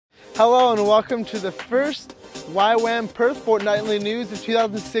Hello and welcome to the first YWAM Perth Fortnightly News of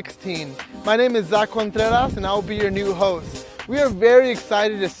 2016. My name is Zach Contreras and I will be your new host. We are very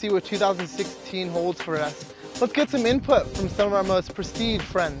excited to see what 2016 holds for us. Let's get some input from some of our most prestige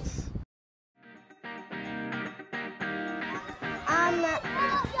friends.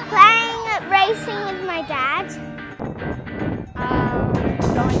 Playing racing with my dad.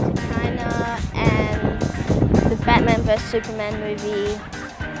 Going to China and the Batman vs Superman movie.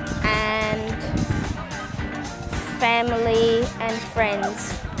 And family and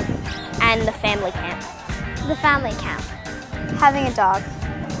friends and the family camp. The family camp. Having a dog.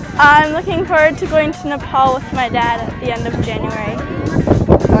 I'm looking forward to going to Nepal with my dad at the end of January.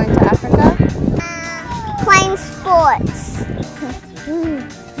 Going to Africa. Playing sports.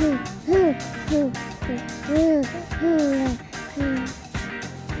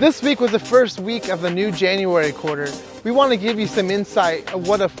 This week was the first week of the new January quarter. We want to give you some insight of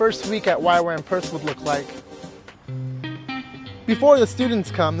what a first week at YWAM Perth would look like. Before the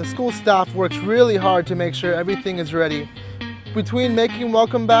students come, the school staff works really hard to make sure everything is ready, between making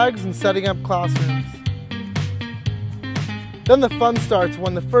welcome bags and setting up classrooms. Then the fun starts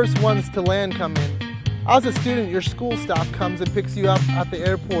when the first ones to land come in. As a student, your school staff comes and picks you up at the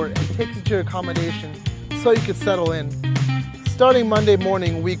airport and takes you to your accommodation so you can settle in. Starting Monday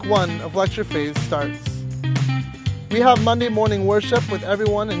morning, week 1 of lecture phase starts. We have Monday morning worship with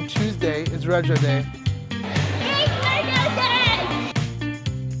everyone and Tuesday is Rego Day.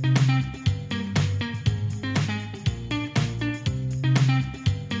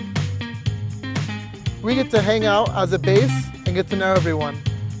 We get to hang out as a base and get to know everyone.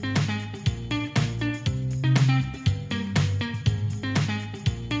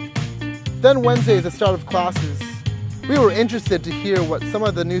 Then Wednesday is the start of classes. We were interested to hear what some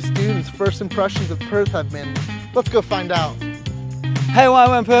of the new students' first impressions of Perth have been. Let's go find out. Hey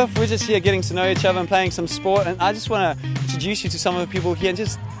YWAM Perth, we're just here getting to know each other and playing some sport, and I just want to introduce you to some of the people here and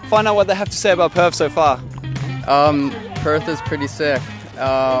just find out what they have to say about Perth so far. Perth is pretty sick.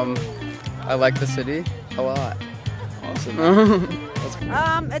 I like the city a lot. Awesome.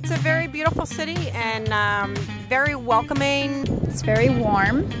 It's a very beautiful city and very welcoming. It's very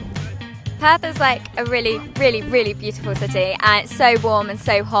warm. Perth is like a really, really, really beautiful city, and it's so warm and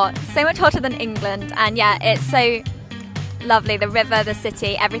so hot, so much hotter than England, and yeah, it's so lovely. The river, the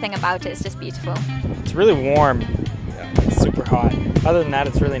city, everything about it is just beautiful. It's really warm. It's super hot. Other than that,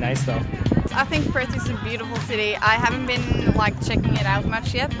 it's really nice though. I think Perth is a beautiful city. I haven't been checking it out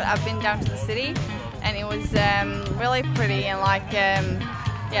much yet, but I've been down to the city and it was really pretty and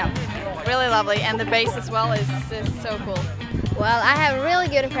really lovely, and the base as well is so cool. Well, I have a really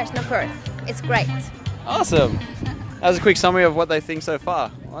good impression of Perth. It's great. Awesome. That was a quick summary of what they think so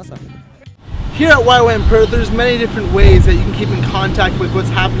far. Awesome. Here at YWAM Perth, there's many different ways that you can keep in contact with what's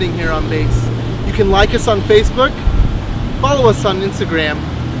happening here on base. You can like us on Facebook, follow us on Instagram,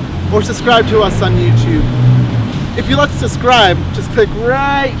 or subscribe to us on YouTube. If you'd like to subscribe, just click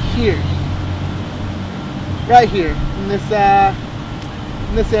right here. Right here, in this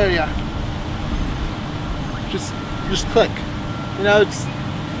area. Just click. You know, it's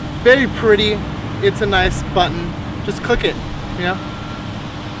very pretty. It's a nice button. Just click it, you know?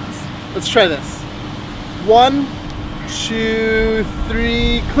 Let's try this. 1, 2,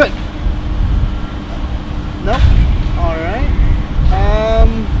 3, click. Nope. Alright.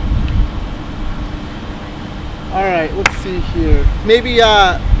 Alright, let's see here. Maybe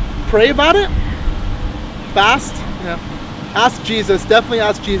pray about it? Fast? You know. Ask Jesus, definitely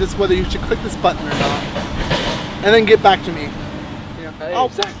ask Jesus whether you should click this button or not. And then get back to me. Yeah. Hey, whoa.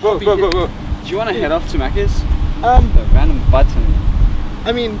 Do you want to head off to Macca's? The random button.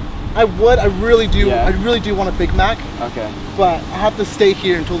 I mean, I really do. Yeah. I really do want a Big Mac. Okay. But I have to stay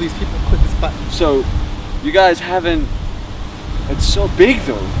here until these people click this button. So, you guys haven't... It's so big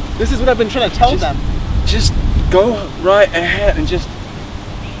though. This is what I've been trying to tell them. Just go right ahead and just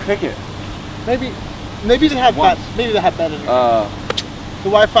click it. Maybe they have better. The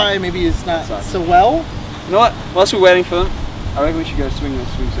Wi-Fi maybe is not so well. You know what? Whilst we're waiting for them, I reckon we should go swing those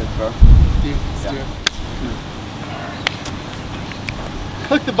swing sets, bro. Let's do it.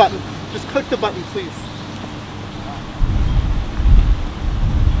 Click the button. Just click the button, please.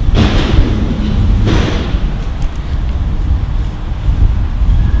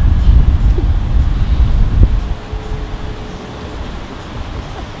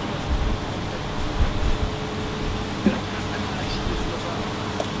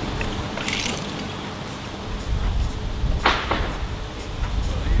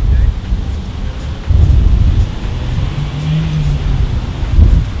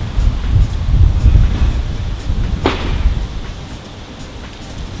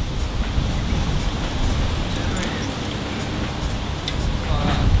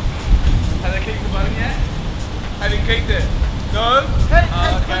 kicked it. No? Hey,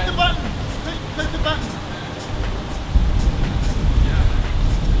 click the button. Click the button.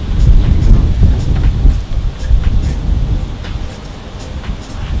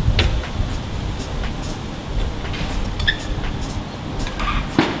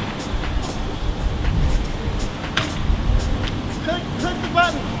 Click the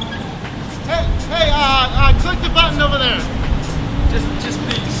button. Hey, click the button over there. Just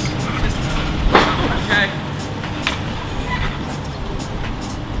please. Okay.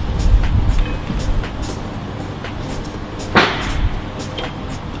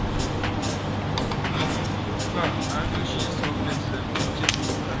 No, I think she's just talking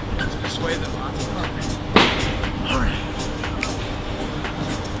to persuade them. Alright.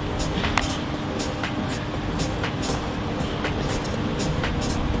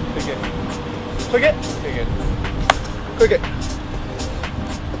 Click it. Click it. Click it.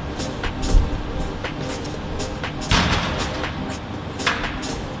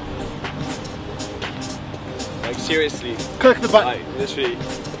 Like seriously. Click the button. Like literally.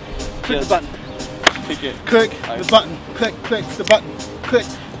 Click the button. Click it. Click the button. Click the button. Click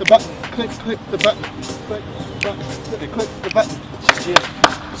the button. Click the button. Click the button. Click the button. Just here.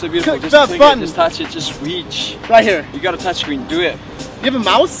 So beautiful. Click Just that click button. it. Just touch it. Just reach. Right here. You got a touch screen. Do it. You have a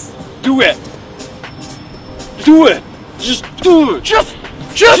mouse? Do it. Do it. Just do it. Just do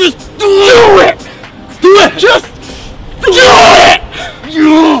it. Do it. Just do it.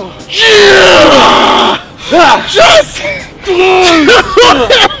 yeah. Just do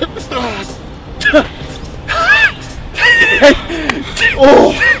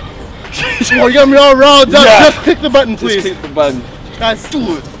Oh, you got me all riled up. Yeah. Just click the button, please. Just click the button. Guys,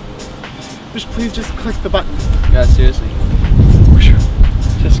 do it. Please just click the button. Yeah, seriously.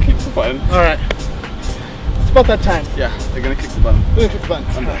 Just click the button. All right. It's about that time. Yeah, they're gonna click the button. They're gonna click the button.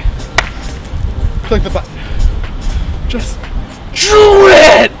 I'm All right. Click the button. Just do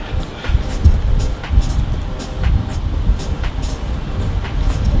it.